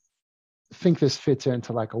you think this fits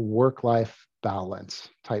into like a work-life balance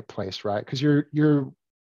type place, right? Because you're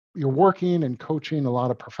working and coaching a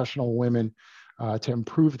lot of professional women to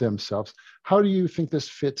improve themselves. How do you think this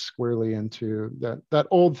fits squarely into that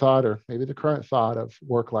old thought, or maybe the current thought of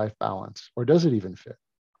work-life balance, or does it even fit?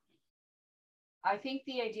 I think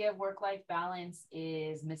the idea of work-life balance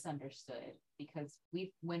is misunderstood, because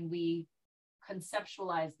when we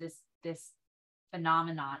conceptualize this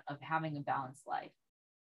phenomenon of having a balanced life,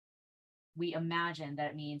 we imagine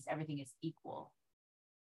that it means everything is equal.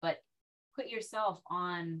 But put yourself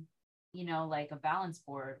on, like a balance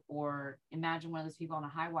board, or imagine one of those people on a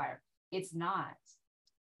high wire. It's not,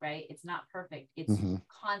 right? It's not perfect. It's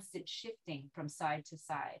constant shifting from side to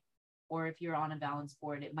side. Or if you're on a balance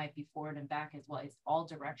board, it might be forward and back as well. It's all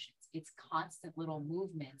directions. It's constant little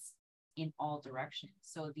movements in all directions.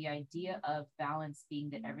 So the idea of balance being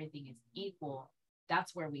that everything is equal,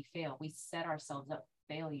 that's where we fail. We set ourselves up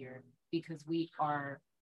for failure because we are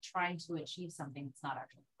trying to achieve something that's not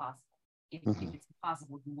actually possible. If it's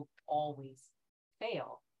impossible, you will always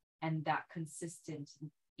fail. And that consistent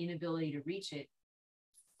inability to reach it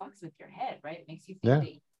fucks with your head, right? It makes you think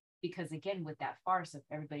that, because again, with that farce of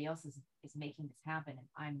everybody else is making this happen and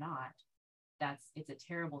I'm not, it's a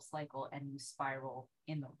terrible cycle, and you spiral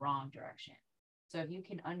in the wrong direction. So if you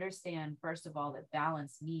can understand, first of all, that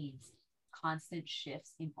balance means constant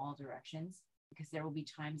shifts in all directions, because there will be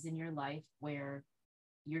times in your life where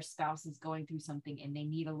your spouse is going through something and they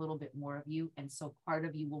need a little bit more of you. And so part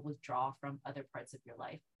of you will withdraw from other parts of your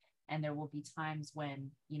life. And there will be times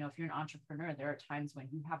when, if you're an entrepreneur, there are times when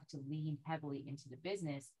you have to lean heavily into the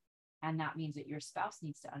business. And that means that your spouse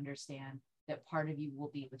needs to understand that part of you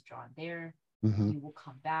will be withdrawn there. You will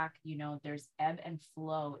come back. There's ebb and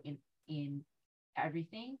flow in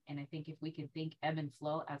everything. And I think if we could think ebb and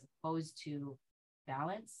flow as opposed to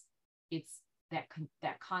balance, it's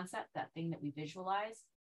that concept, that thing that we visualize,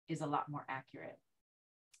 is a lot more accurate,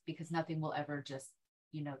 because nothing will ever just,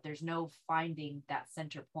 there's no finding that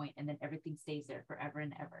center point and then everything stays there forever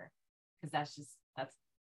and ever, because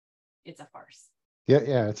it's a farce.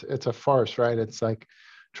 Yeah, it's a farce, right? It's like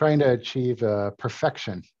trying to achieve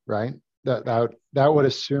perfection, right? That would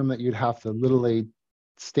assume that you'd have to literally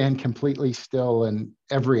stand completely still in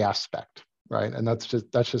every aspect, right? And that's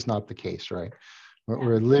just not the case, right?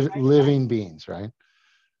 We're living beings, right?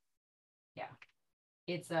 Yeah.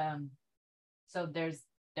 It's so there's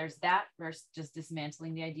that versus just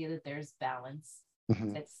dismantling the idea that there's balance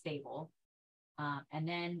that's stable. And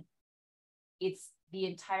then it's the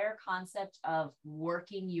entire concept of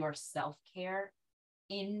working your self-care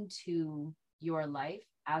into your life,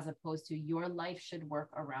 as opposed to your life should work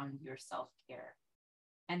around your self-care.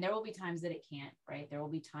 And there will be times that it can't, right? There will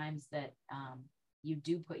be times that you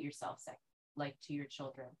do put yourself second. like to your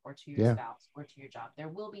children or to your Yeah. spouse or to your job. There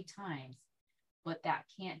will be times, but that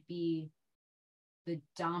can't be the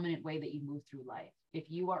dominant way that you move through life. If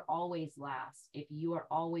you are always last, if you are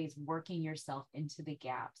always working yourself into the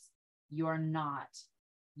gaps, you're not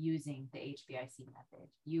using the HBIC method.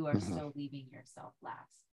 You are Mm-hmm. still leaving yourself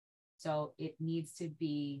last. So it needs to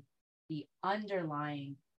be the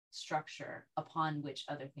underlying structure upon which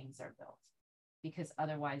other things are built, because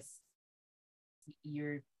otherwise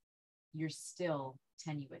you're still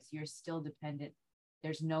tenuous, you're still dependent.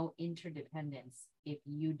 There's no interdependence if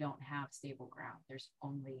you don't have stable ground. There's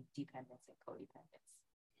only dependence and codependence.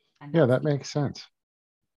 And Yeah, that's that makes sense.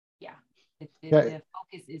 yeah. Yeah. The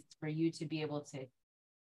focus is for you to be able to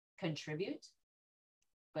contribute.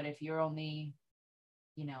 But if you're only,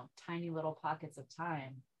 tiny little pockets of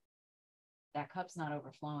time, that cup's not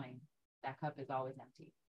overflowing. That cup is always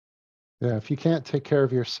empty. Yeah. If you can't take care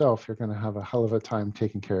of yourself, you're going to have a hell of a time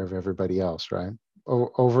taking care of everybody else, right?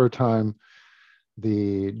 Over time,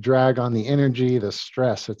 the drag on the energy, the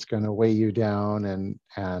stress, it's going to weigh you down, and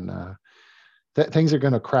things are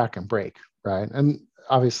going to crack and break, right? And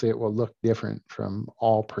obviously, it will look different from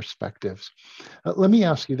all perspectives. Let me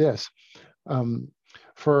ask you this: um,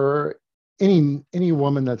 for any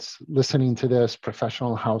woman that's listening to this,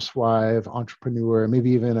 professional housewife, entrepreneur,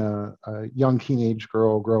 maybe even a young teenage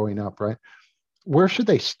girl growing up, right? Where should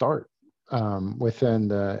they start within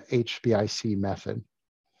the HBIC method?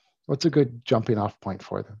 What's a good jumping off point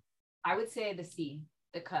for them? I would say the C,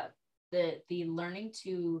 the cup, the learning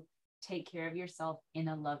to take care of yourself in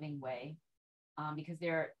a loving way, because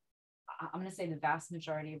I'm going to say the vast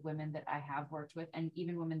majority of women that I have worked with, and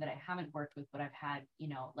even women that I haven't worked with, but I've had,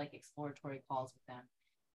 like exploratory calls with them.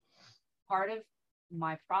 Part of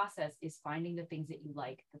my process is finding the things that you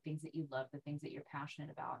like, the things that you love, the things that you're passionate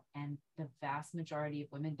about. And the vast majority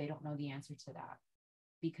of women, they don't know the answer to that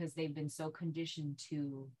because they've been so conditioned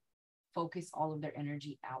to focus all of their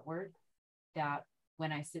energy outward that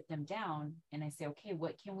when I sit them down and I say, okay,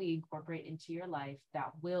 what can we incorporate into your life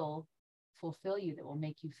that will fulfill you, that will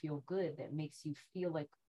make you feel good, that makes you feel like,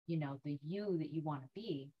 the you that you want to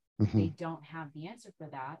be, Mm-hmm. they don't have the answer for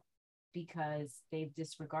that because they've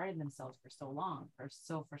disregarded themselves for so long.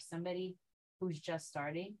 So for somebody who's just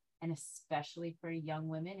starting, and especially for young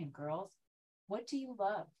women and girls, what do you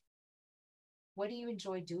love? What do you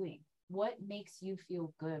enjoy doing? What makes you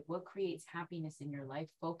feel good? What creates happiness in your life?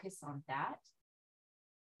 Focus on that.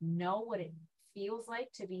 Know what it feels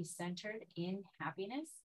like to be centered in happiness,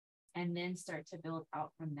 and then start to build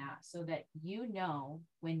out from that so that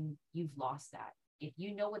when you've lost that. If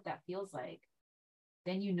you know what that feels like,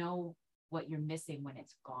 then you know what you're missing when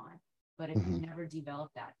it's gone. But if you Mm-hmm. never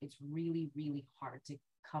develop that, it's really, really hard to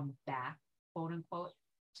come back, quote unquote,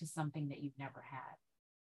 to something that you've never had.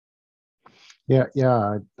 Yeah,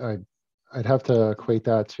 yeah. I'd have to equate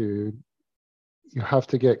that to you have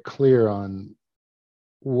to get clear on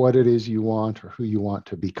what it is you want or who you want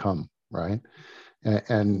to become, right?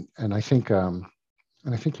 And I think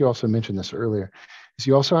you also mentioned this earlier, is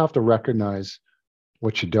you also have to recognize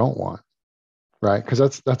what you don't want, right?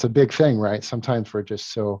 Because that's a big thing, right? Sometimes we're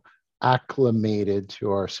just so acclimated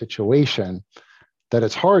to our situation that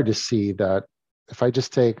it's hard to see that if I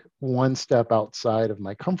just take one step outside of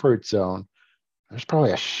my comfort zone, there's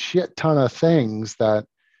probably a shit ton of things that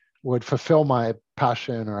would fulfill my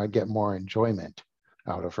passion or I get more enjoyment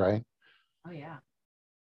out of, right? Oh yeah.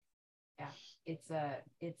 Yeah. It's a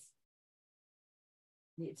it's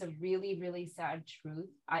it's a really, really sad truth.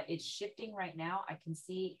 It's shifting right now. I can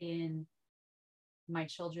see in my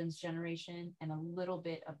children's generation and a little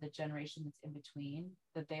bit of the generation that's in between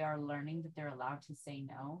that they are learning that they're allowed to say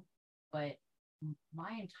no. But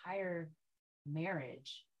my entire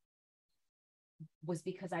marriage was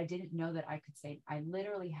because I didn't know that I could say, I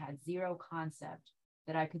literally had zero concept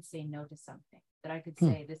that I could say no to something, that I could Hmm.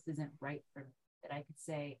 say, this isn't right for me, that I could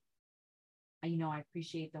say, I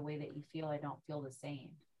appreciate the way that you feel. I don't feel the same.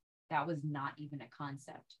 That was not even a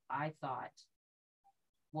concept. I thought,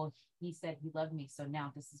 well, he said he loved me. So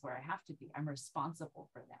now this is where I have to be. I'm responsible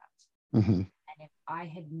for that. Mm-hmm. And if I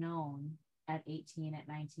had known at 18, at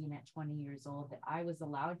 19, at 20 years old that I was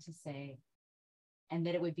allowed to say, and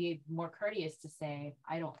that it would be more courteous to say,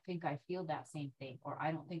 I don't think I feel that same thing, or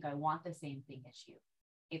I don't think I want the same thing as you.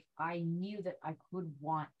 If I knew that I could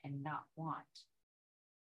want and not want,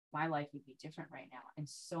 my life would be different right now. And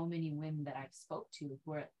so many women that I've spoke to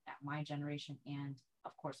who are at my generation and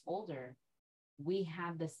of course older, we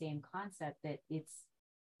have the same concept that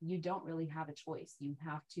you don't really have a choice. You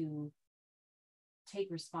have to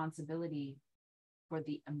take responsibility for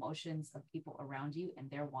the emotions of people around you and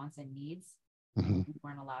their wants and needs. Mm-hmm. You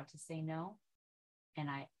weren't allowed to say no. And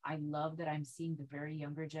I love that I'm seeing the very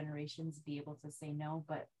younger generations be able to say no,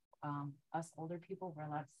 but us older people, we're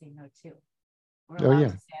allowed to say no too. We're Oh, allowed yeah.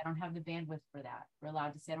 to say, I don't have the bandwidth for that. We're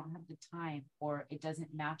allowed to say, I don't have the time, or it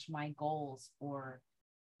doesn't match my goals, or,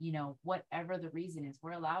 whatever the reason is,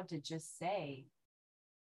 we're allowed to just say,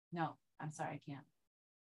 no, I'm sorry, I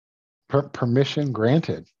can't. Permission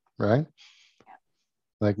granted, right? Yeah.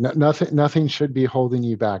 Like nothing should be holding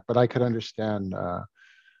you back. But I could understand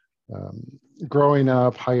um, growing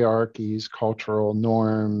up, hierarchies, cultural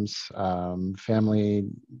norms, family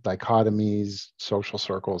dichotomies, social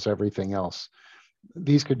circles, everything else.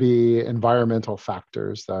 These could be environmental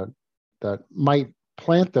factors that might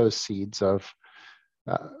plant those seeds of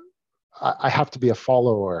uh, I have to be a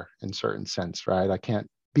follower in certain sense, right? I can't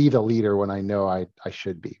be the leader when I know I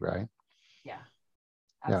should be, right? Yeah,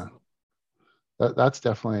 Yeah, absolutely. that's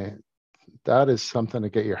definitely that is something to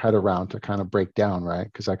get your head around to kind of break down, right?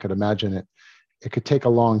 Because I could imagine it could take a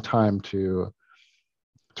long time to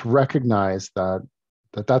recognize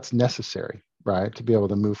that's necessary, right? To be able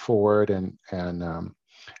to move forward and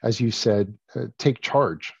as you said, take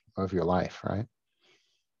charge of your life, right?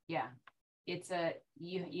 Yeah.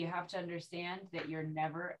 You have to understand that you're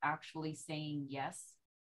never actually saying yes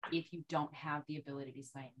if you don't have the ability to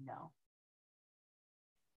say no.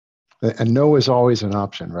 And no is always an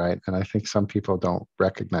option, right? And I think some people don't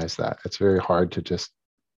recognize that. It's very hard to just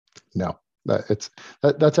no. That's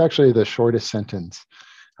actually the shortest sentence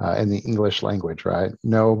in the English language, right?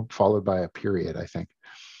 No followed by a period, I think.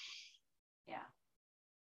 Yeah.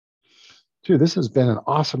 Dude, this has been an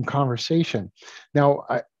awesome conversation. Now,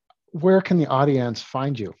 where can the audience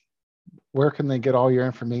find you? Where can they get all your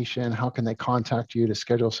information? How can they contact you to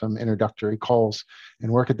schedule some introductory calls? And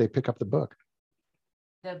where could they pick up the book?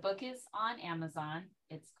 The book is on Amazon.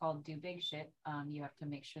 It's called Do Big Shit. You have to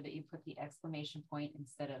make sure that you put the exclamation point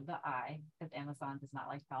instead of the I, because Amazon does not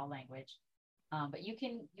like foul language. But you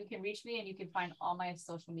can reach me, and you can find all my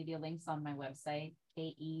social media links on my website,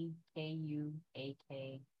 kekuak.com.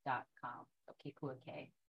 Okay, cool,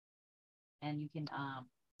 okay. And you can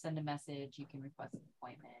send a message. You can request an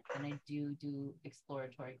appointment, and I do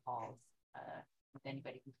exploratory calls with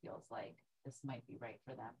anybody who feels like this might be right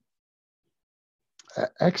for them.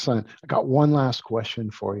 Excellent. I got one last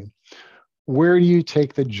question for you. Where do you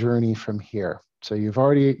take the journey from here? So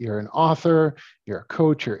you're an author, you're a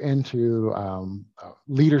coach, you're into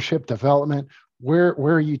leadership development. Where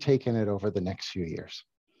are you taking it over the next few years?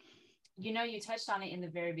 You touched on it in the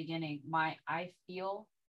very beginning. I feel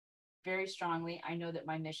very strongly. I know that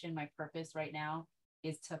my mission, my purpose right now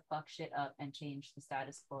is to fuck shit up and change the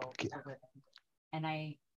status quo for women. And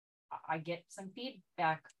I get some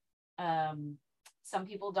feedback. Some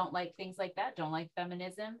people don't like things like that, don't like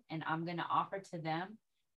feminism. And I'm going to offer to them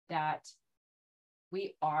that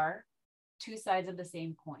we are two sides of the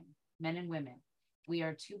same coin, men and women. We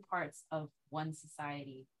are two parts of one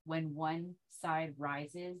society. When one side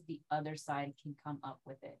rises, the other side can come up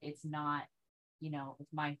with it. It's not, if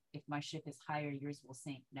my ship is higher, yours will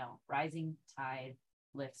sink. No, rising tide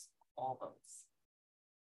lifts all boats.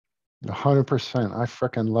 100%. I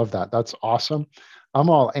freaking love that. That's awesome. I'm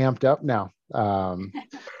all amped up now.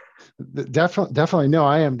 Definitely. No,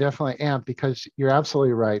 I am definitely amped because you're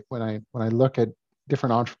absolutely right. When I look at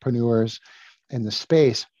different entrepreneurs in the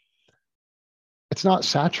space, it's not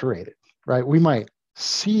saturated, right? We might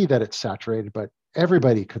see that it's saturated, but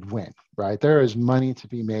everybody could win, right? There is money to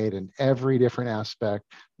be made in every different aspect.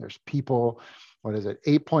 There's people, what is it,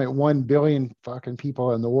 8.1 billion fucking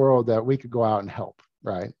people in the world that we could go out and help,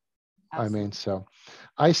 right? Absolutely. I mean, so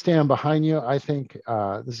I stand behind you. I think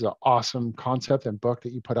this is an awesome concept and book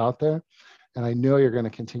that you put out there. And I know you're going to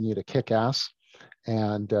continue to kick ass.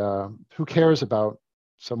 And who cares about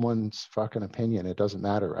someone's fucking opinion? It doesn't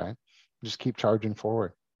matter, right? Just keep charging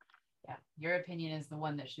forward. Yeah, your opinion is the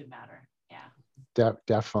one that should matter. Yeah.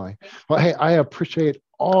 Definitely. Well, hey, I appreciate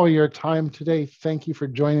all your time today. Thank you for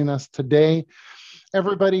joining us today.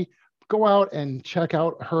 Everybody, go out and check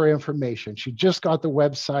out her information. She just got the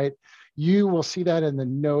website. You will see that in the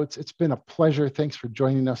notes. It's been a pleasure. Thanks for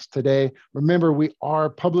joining us today. Remember, we are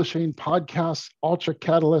publishing podcasts, Ultra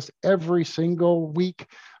Catalyst, every single week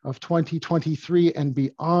of 2023 and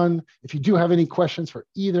beyond. If you do have any questions for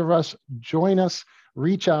either of us, join us,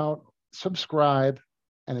 reach out, subscribe,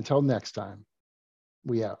 and until next time,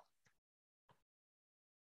 we out.